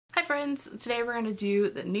friends, today we're going to do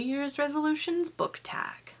the New Year's resolutions book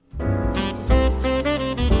tag.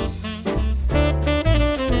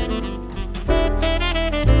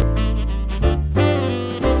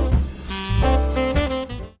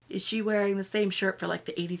 Is she wearing the same shirt for like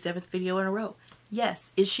the 87th video in a row?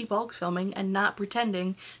 Yes. Is she bulk filming and not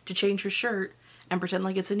pretending to change her shirt and pretend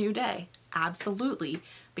like it's a new day? Absolutely.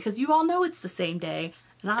 Because you all know it's the same day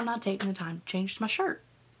and I'm not taking the time to change my shirt.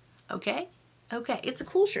 Okay? Okay, it's a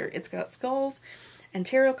cool shirt. It's got skulls and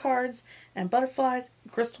tarot cards and butterflies,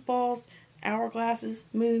 crystal balls, hourglasses,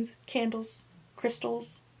 moons, candles,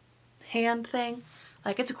 crystals, hand thing.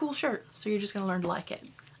 Like, it's a cool shirt, so you're just gonna learn to like it.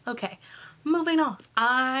 Okay, moving on.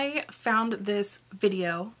 I found this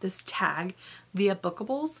video, this tag, via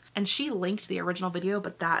Bookables, and she linked the original video,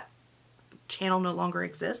 but that channel no longer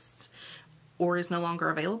exists or is no longer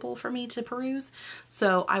available for me to peruse.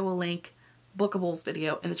 So I will link Bookables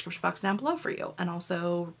video in the description box down below for you, and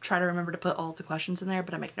also try to remember to put all of the questions in there,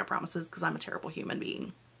 but I make no promises because I'm a terrible human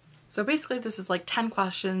being. So basically this is like 10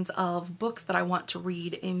 questions of books that I want to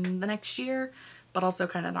read in the next year, but also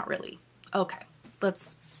kind of not really. Okay,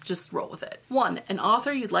 let's just roll with it. 1, an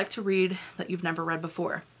author you'd like to read that you've never read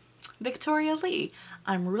before. Victoria Lee.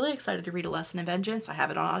 I'm really excited to read A Lesson in Vengeance. I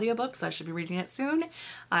have it on audiobook, so I should be reading it soon.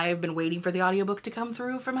 I've been waiting for the audiobook to come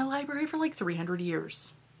through from my library for like 300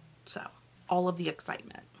 years. So, all of the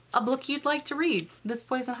excitement. A book you'd like to read. This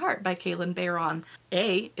Poison Heart by Kaylin Bayron.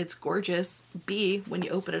 A, it's gorgeous. B, when you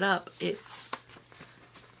open it up, it's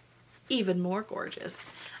even more gorgeous.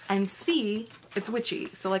 And C, it's witchy.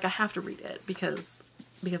 So like I have to read it because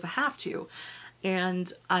I have to.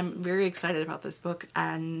 And I'm very excited about this book,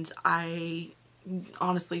 and I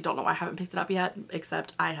honestly don't know why I haven't picked it up yet,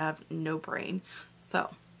 except I have no brain. So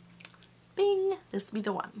bing, this will be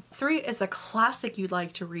the one. 3 is a classic you'd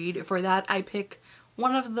like to read. For that, I pick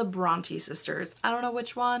one of the Bronte sisters. I don't know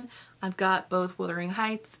which one. I've got both Wuthering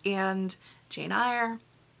Heights and Jane Eyre.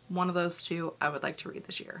 One of those two I would like to read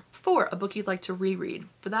this year. 4, a book you'd like to reread.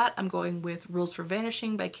 For that, I'm going with Rules for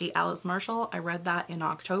Vanishing by Kate Alice Marshall. I read that in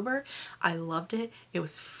October. I loved it. It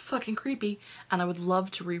was fucking creepy, and I would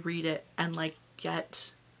love to reread it and like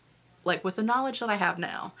get, like with the knowledge that I have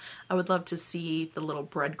now, I would love to see the little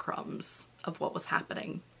breadcrumbs of what was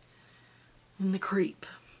happening in the creep.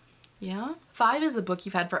 Yeah. 5 is a book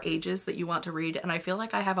you've had for ages that you want to read, and I feel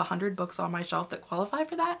like I have 100 books on my shelf that qualify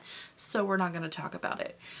for that, so we're not going to talk about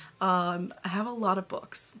it. I have a lot of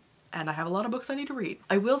books, and I have a lot of books I need to read.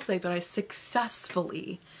 I will say that I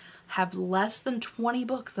successfully have less than 20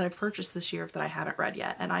 books that I've purchased this year that I haven't read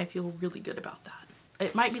yet, and I feel really good about that.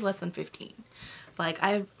 It might be less than 15. Like, I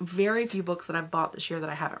have very few books that I've bought this year that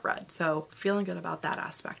I haven't read, so feeling good about that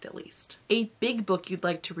aspect at least. A big book you'd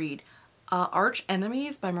like to read. Arch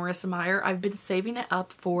Enemies by Marissa Meyer. I've been saving it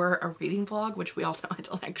up for a reading vlog, which we all know I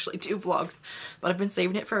don't actually do vlogs, but I've been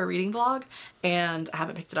saving it for a reading vlog, and I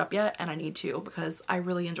haven't picked it up yet, and I need to because I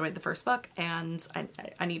really enjoyed the first book, and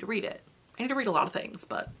I need to read it. I need to read a lot of things,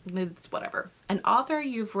 but it's whatever. An author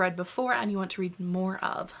you've read before and you want to read more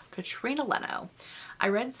of. Katrina Leno. I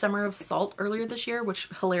read Summer of Salt earlier this year, which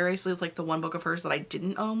hilariously is like the one book of hers that I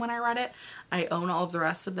didn't own when I read it. I own all of the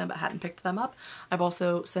rest of them but hadn't picked them up. I've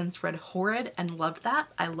also since read Horrid and loved that.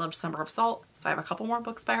 I loved Summer of Salt, so I have a couple more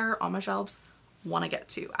books by her on my shelves. Want to get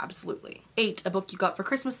to, absolutely. 8, a book you got for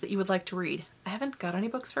Christmas that you would like to read. I haven't got any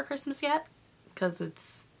books for Christmas yet because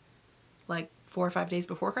it's like 4 or 5 days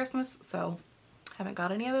before Christmas, so I haven't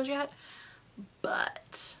got any of those yet.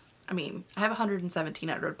 But I mean, I have 117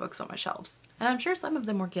 unread books on my shelves, and I'm sure some of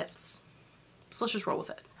them were gifts. So let's just roll with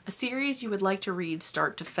it. A series you would like to read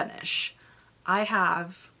start to finish. I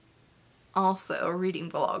have also reading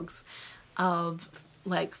vlogs of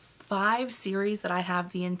like 5 series that I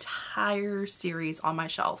have the entire series on my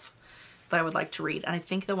shelf that I would like to read. And I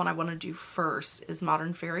think the one I want to do first is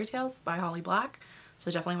Modern Fairy Tales by Holly Black. So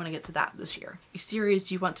I definitely want to get to that this year. A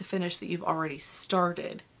series you want to finish that you've already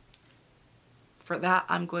started. For that,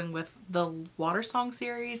 I'm going with the Water Song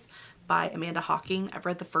series by Amanda Hocking. I've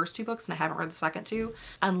read the first 2 books and I haven't read the second 2.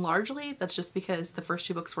 And largely that's just because the first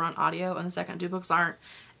 2 books were on audio and the second 2 books aren't.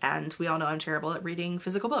 And we all know I'm terrible at reading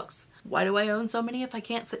physical books. Why do I own so many if I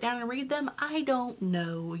can't sit down and read them? I don't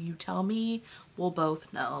know. You tell me. We'll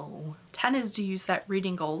both know. 10 is, do you set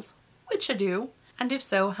reading goals? Which I do. And if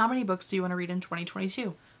so, how many books do you want to read in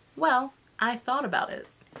 2022? Well, I thought about it.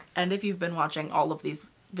 And if you've been watching all of these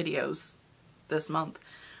videos this month,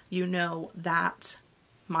 you know that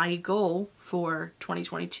my goal for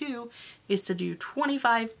 2022 is to do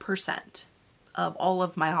 25% of all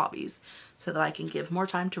of my hobbies so that I can give more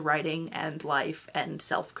time to writing and life and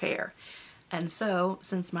self-care. And so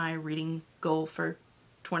since my reading goal for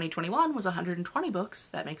 2021 was 120 books.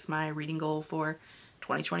 That makes my reading goal for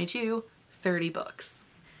 2022 30 books.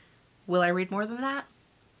 Will I read more than that?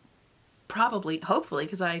 Probably, hopefully,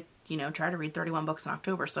 because I, you know, try to read 31 books in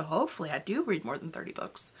October, so hopefully I do read more than 30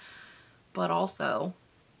 books. But also,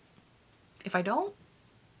 if I don't,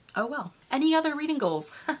 oh well. Any other reading goals?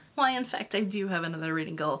 Why, in fact, I do have another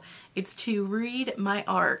reading goal. It's to read my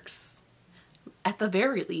ARCs, at the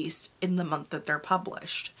very least, in the month that they're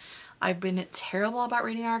published. I've been terrible about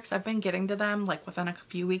reading ARCs. I've been getting to them like within a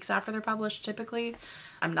few weeks after they're published typically.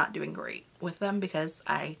 I'm not doing great with them because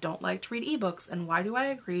I don't like to read ebooks. And why do I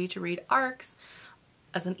agree to read ARCs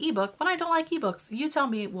as an ebook when I don't like ebooks? You tell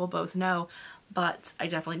me, we'll both know, but I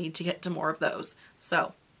definitely need to get to more of those.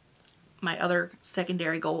 So my other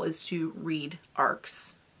secondary goal is to read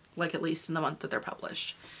ARCs, like at least in the month that they're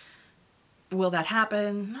published. Will that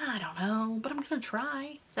happen? I don't know, but I'm gonna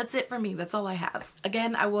try. That's it for me. That's all I have.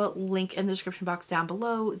 Again, I will link in the description box down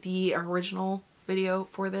below the original video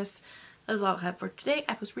for this. That is all I have for today.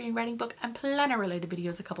 I post reading, writing, book, and planner related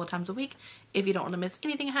videos a couple of times a week. If you don't want to miss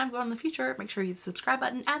anything I have going on in the future, make sure you hit the subscribe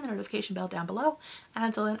button and the notification bell down below. And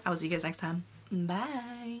until then, I will see you guys next time.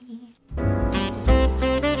 Bye.